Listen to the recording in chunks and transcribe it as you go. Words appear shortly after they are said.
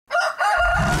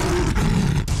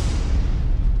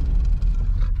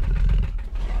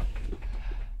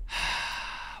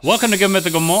Welcome to Good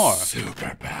Mythical More.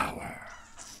 Superpower.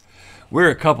 We're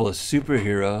a couple of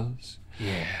superheroes.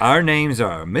 Yeah. Our names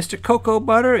are Mr. Cocoa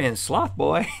Butter and Sloth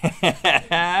Boy.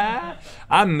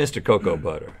 I'm Mr. Cocoa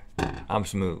Butter. I'm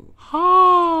smooth.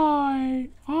 Hi,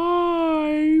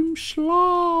 I'm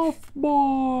Sloth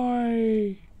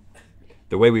Boy.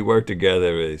 The way we work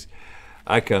together is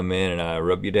I come in and I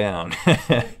rub you down.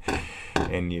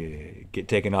 And you get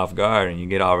taken off guard and you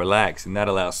get all relaxed, and that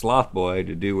allows Sloth Boy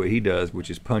to do what he does, which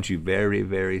is punch you very,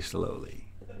 very slowly.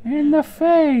 In the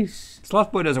face.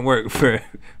 Sloth Boy doesn't work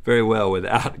very well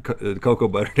without the cocoa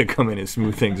butter to come in and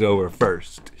smooth things over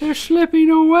first. They're slipping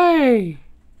away.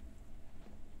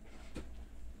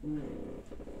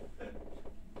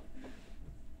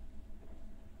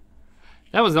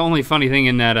 That was the only funny thing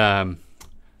in that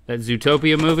that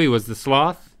Zootopia movie was the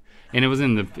sloth. And it was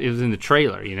in the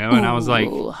trailer, you know, and I was like,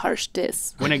 harsh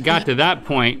diss. When it got to that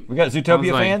point, we got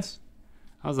Zootopia fans?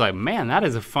 I was like, man, that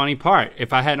is a funny part.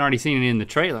 If I hadn't already seen it in the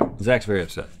trailer. Zach's very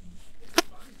upset.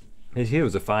 It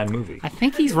was a fine movie. I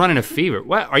think he's running a fever.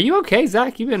 What? Are you okay,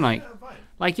 Zach? You've been like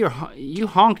you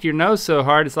honked your nose so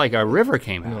hard it's like a river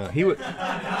came out. No,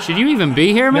 Should you even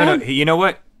be here, man? No, you know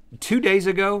what? 2 days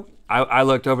ago, I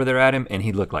looked over there at him and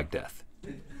he looked like death.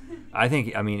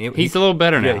 He's a little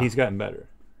better now. Yeah, he's gotten better.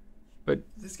 But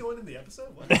is this going in the episode?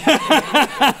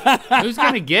 Who's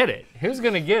gonna get it? Who's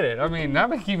gonna get it? I mean, I've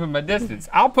been keeping my distance.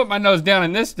 I'll put my nose down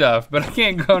in this stuff, but I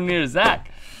can't go near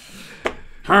Zach.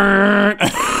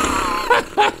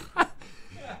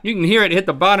 You can hear it hit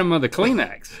the bottom of the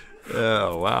Kleenex.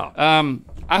 Oh wow.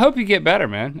 I hope you get better,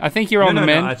 man. I think you're on the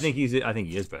mend. No, I think he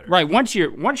is better. Right. Once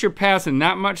you're passing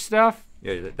that much stuff,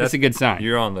 that's a good sign.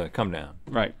 You're on the come down.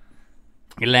 Right.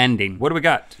 You're landing. What do we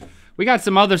got? We got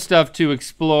some other stuff to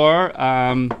explore.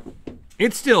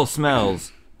 It still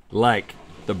smells like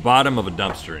the bottom of a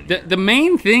dumpster in here. The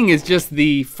main thing is just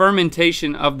the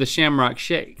fermentation of the Shamrock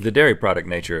shake. The dairy product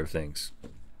nature of things.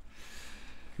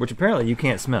 Which apparently you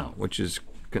can't smell, which is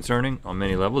concerning on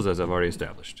many levels, as I've already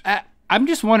established. I'm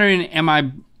just wondering, am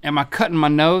I cutting my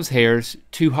nose hairs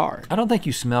too hard? I don't think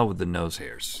you smell with the nose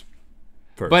hairs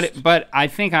first. But I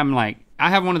think I'm like, I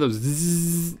have one of those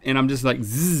zzz, and I'm just like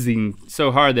zzing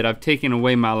so hard that I've taken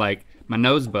away my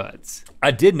nose buds. I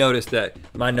did notice that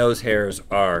my nose hairs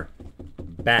are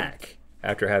back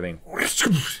after having.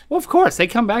 Well, of course, they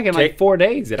come back in like 4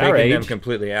 days at our age. Taking them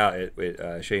completely out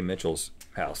at Shay Mitchell's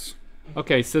house.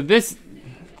 Okay, so this,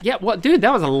 yeah, well, dude,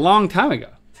 that was a long time ago.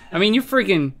 I mean, you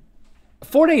freaking,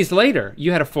 4 days later,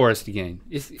 you had a forest again.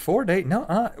 4 days?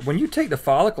 No, when you take the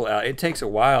follicle out, it takes a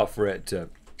while for it to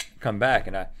come back,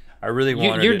 and I really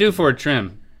wanted You're due for a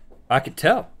trim. I could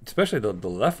tell, especially the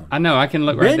left one. I know, I can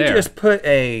look right there. Ben just put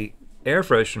a air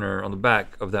freshener on the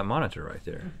back of that monitor right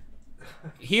there.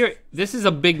 Here, this is a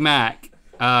Big Mac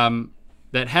that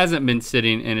hasn't been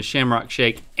sitting in a Shamrock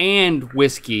shake and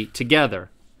whiskey together.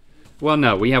 Well,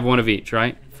 no, we have one of each,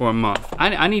 right? For a month.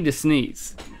 I need to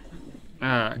sneeze. Do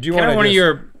you can want I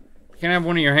have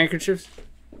one of your handkerchiefs?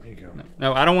 There you go.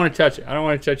 No, I don't want to touch it. I don't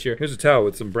want to touch your. Here's a towel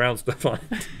with some brown stuff on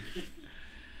it.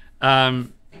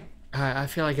 I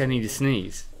feel like I need to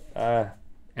sneeze.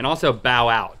 And also bow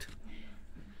out.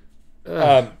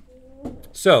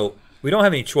 So we don't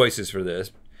have any choices for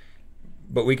this,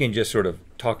 but we can just sort of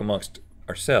talk amongst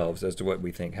ourselves as to what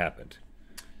we think happened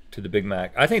to the Big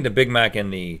Mac. I think the Big Mac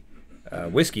and the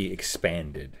whiskey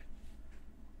expanded.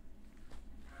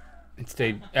 It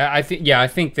stayed. I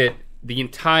think that the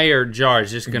entire jar is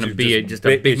just going to be a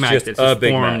Big Mac that's just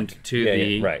formed to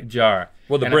the jar.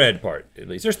 Well, the bread part, at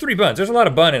least. There's 3 buns. There's a lot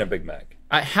of bun in a Big Mac.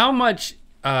 How much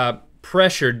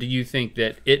pressure do you think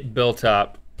that it built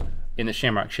up in the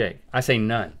Shamrock shake? I say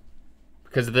none,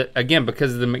 because of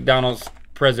the McDonald's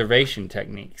preservation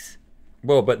techniques.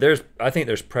 Well, but I think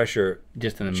there's pressure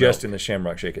just in the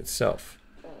Shamrock shake itself.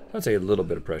 I'd say a little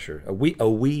bit of pressure, a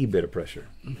wee bit of pressure.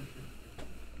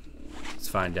 Let's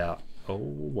find out. Oh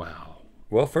wow.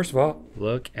 Well, first of all,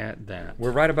 look at that.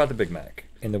 We're right about the Big Mac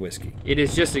in the whiskey. It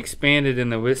is just expanded in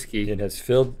the whiskey. It has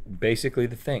filled basically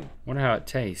the thing. Wonder how it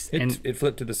tastes. It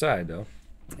flipped to the side though.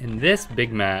 And this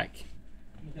Big Mac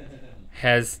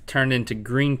has turned into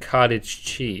green cottage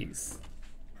cheese.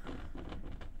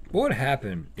 What would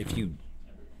happen if you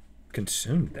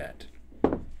consumed that?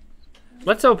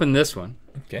 Let's open this one.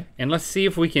 Okay. And let's see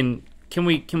if we can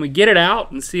we get it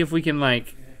out and see if we can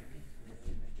like.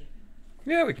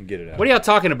 Yeah, we can get it out. What are y'all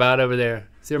talking about over there?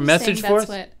 Is there a message for us?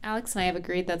 That's what Alex and I have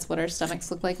agreed. That's what our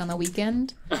stomachs look like on the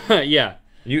weekend. Yeah.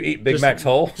 You eat Big Mac's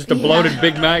whole? Just a bloated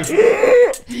Big Mac.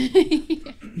 You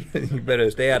better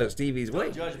stay out of Stevie's way.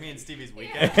 Don't judge me and Stevie's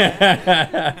weekend.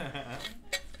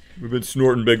 We've been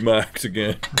snorting Big Macs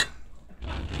again.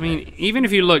 I mean, even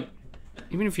if you look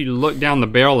Even if you look down the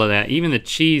barrel of that, even the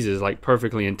cheese is like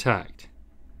perfectly intact.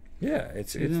 Yeah,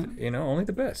 it's only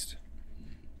the best.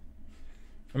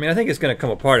 I mean, I think it's gonna come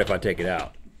apart if I take it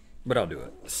out, but I'll do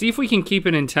it. See if we can keep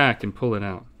it intact and pull it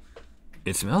out.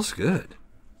 It smells good.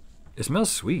 It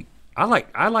smells sweet. I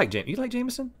like Jameson. You like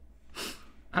Jameson?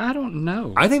 I don't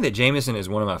know. I think that Jameson is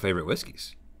one of my favorite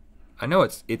whiskeys. I know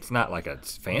it's not like a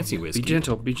fancy whiskey. Be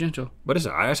gentle, be gentle. But it's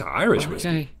an Irish whiskey.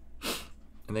 Okay.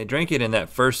 And they drank it in that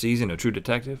first season of True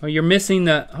Detective. Oh, you're missing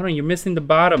the, hold on, you're missing the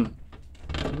bottom.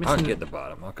 I'll get the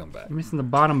bottom, I'll come back. You're missing the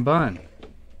bottom bun.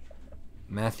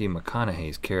 Matthew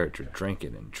McConaughey's character drank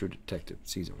it in True Detective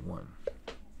season 1.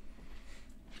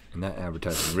 And that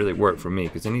advertising really worked for me,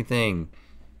 because anything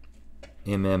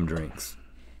drinks.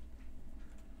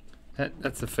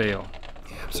 That's a fail.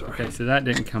 Yeah, I'm sorry. Okay, so that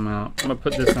didn't come out. I'm gonna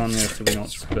put this on there so we don't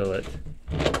spill it.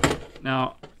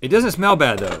 Now, It doesn't smell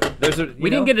bad though. we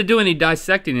didn't get to do any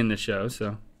dissecting in the show,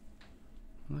 so.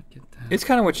 Look at that. It's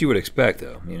kind of what you would expect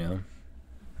though, you know.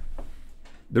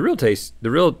 The real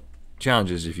challenge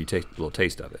is if you take a little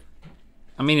taste of it.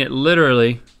 I mean, it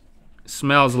literally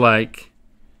smells like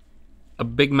a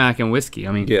Big Mac and whiskey.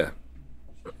 I mean, Yeah.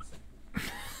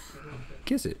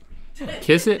 Kiss it.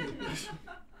 kiss it.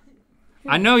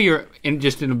 I know you're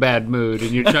just in a bad mood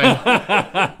and you're trying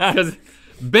because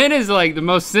Ben is like the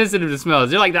most sensitive to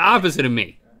smells. You're like the opposite of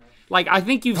me. Like I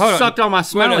think you've Hold on. sucked all my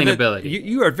smelling ability.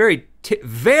 You are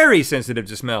very sensitive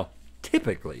to smell,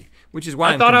 typically, which is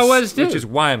why I thought I was too. Which is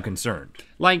why I'm concerned.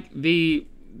 Like the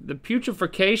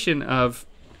putrefaction of.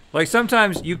 Like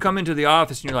sometimes you come into the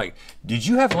office and you're like, "Did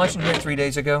you have lunch in here 3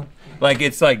 days ago?" Like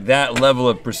it's like that level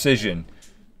of precision.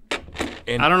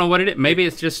 And I don't know what it is. Maybe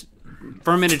it's just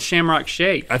fermented Shamrock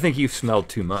shake. I think you've smelled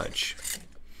too much.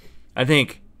 I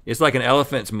think it's like an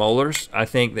elephant's molars. I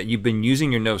think that you've been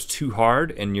using your nose too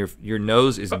hard, and your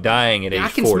nose is dying at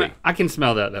age 40. I can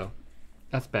smell that though.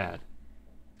 That's bad.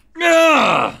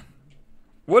 Ugh!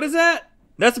 What is that?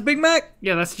 That's a Big Mac?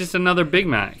 Yeah, that's just another Big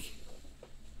Mac.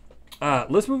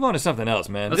 Let's move on to something else,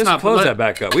 man. Let's Just not- close let- that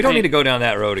back up. We don't Hey. need to go down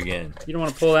that road again. You don't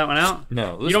want to pull that one out?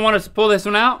 No. You don't want us to pull this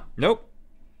one out? Nope.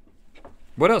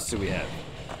 What else do we have?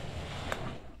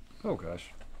 Oh gosh.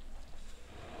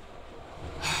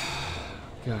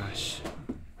 Gosh.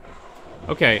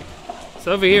 Okay,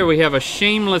 so over here we have a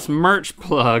shameless merch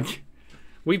plug.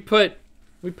 We put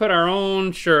our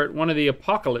own shirt, one of the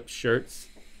Apocalypse shirts,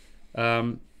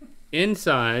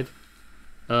 inside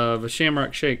of a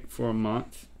Shamrock Shake for a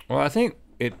month. Well, I think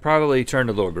it probably turned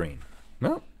a little green.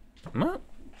 No.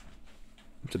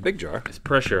 It's a big jar. It's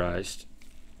pressurized.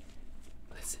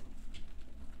 Listen.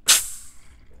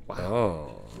 Wow.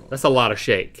 Oh. That's a lot of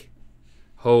shake.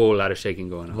 Whole lot of shaking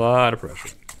going A on. lot of pressure.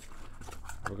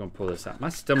 We're gonna pull this out. My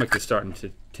stomach is starting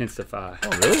to intensify. Oh,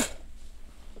 really?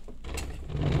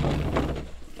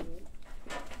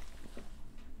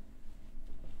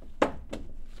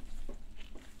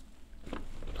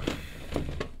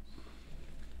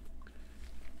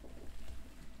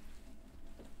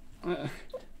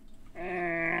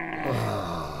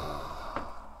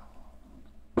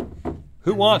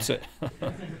 Who wants it?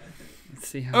 Let's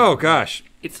see how. Oh gosh.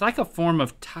 It's like a form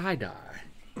of tie-dye.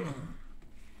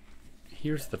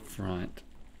 Here's the front.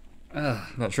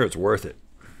 I'm not sure it's worth it.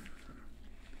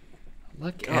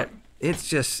 Look Oh, at. it's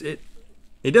just it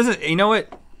doesn't, you know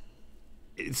what?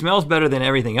 It smells better than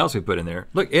everything else we put in there.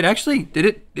 Look, it actually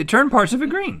it turned parts of it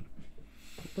green.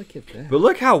 Look at that. But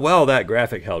look how well that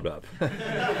graphic held up.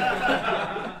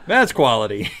 That's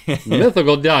quality.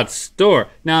 Mythical.store.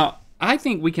 Now, I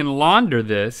think we can launder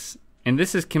this, and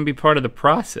can be part of the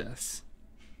process.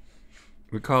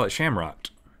 We call it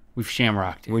shamrocked. We've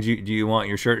shamrocked it. Do you want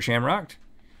your shirt shamrocked?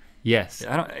 Yes.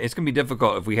 It's gonna be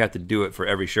difficult if we have to do it for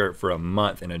every shirt for a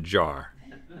month in a jar.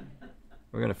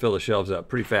 We're gonna fill the shelves up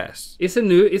pretty fast. It's the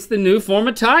new form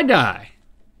of tie-dye.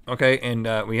 Okay,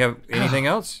 and we have anything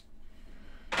else?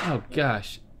 Oh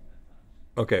gosh.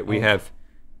 Okay, we have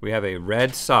a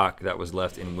red sock that was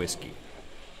left in whiskey.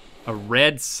 A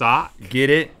red sock? Get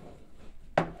it?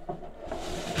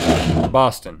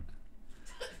 Boston.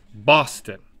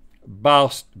 Boston.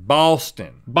 Boston.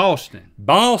 Boston. Boston.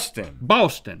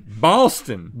 Boston.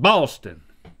 Boston. Boston.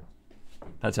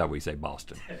 That's how we say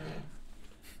Boston.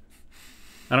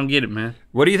 I don't get it, man.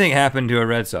 What do you think happened to a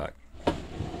Red Sox?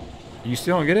 You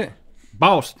still don't get it?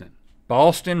 Boston.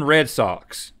 Boston Red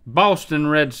Sox. Boston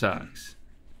Red Sox.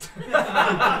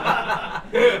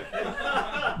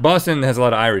 Boston has a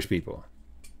lot of Irish people.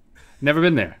 Never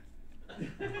been there.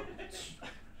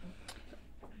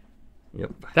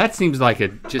 Yep. That seems like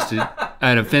an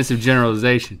offensive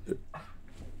generalization.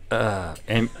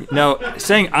 And no,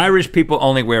 saying Irish people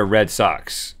only wear red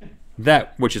socks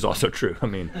That, which is also true. I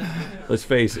mean, let's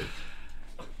face it.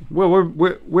 Well,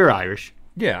 we're Irish.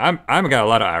 Yeah, I'm got a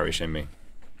lot of Irish in me.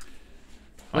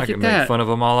 I can make fun of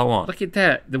them all I want. Look at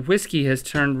that. The whiskey has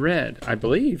turned red, I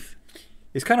believe.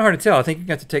 It's kind of hard to tell. I think you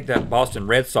got to take that Boston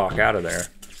Red Sox out of there.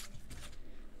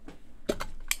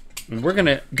 And we're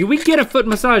gonna. Do we get a foot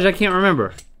massage? I can't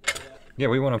remember. Yeah,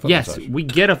 we want a foot massage. Yes, we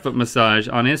get a foot massage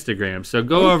on Instagram. So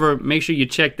go over, make sure you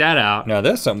check that out. Now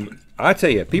that's something. I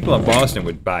tell you, people in Boston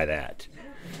would buy that.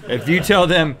 If you tell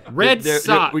them Red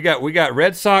Sox, we got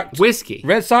Red Sox whiskey.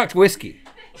 Red Sox whiskey.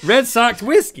 Red Sox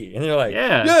whiskey, and they're like,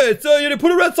 yeah, it's you to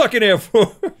put a Red Sox in there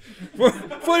for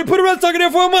you put a Red Sox in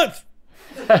there for a month.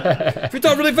 If you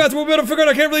talk really fast, we'll be able to figure out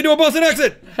I can't really do a Boston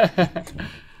accent.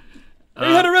 You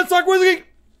had a Red Sox whiskey.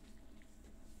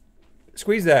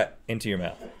 Squeeze that into your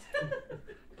mouth.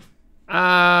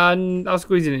 I'll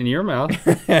squeeze it in your mouth.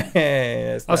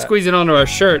 I'll squeeze it onto our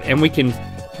shirt, and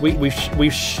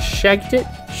we've shagged it.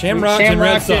 Shamrock and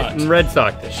Red Sox. And Red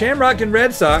Sox. Shamrock and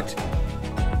Red Sox.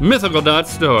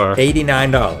 Mythical.store.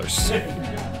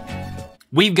 $89.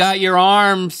 We've got your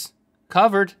arms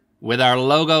covered with our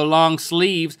logo long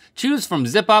sleeves. Choose from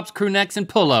zip-ups, crew necks, and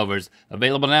pullovers.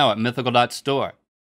 Available now at Mythical.store.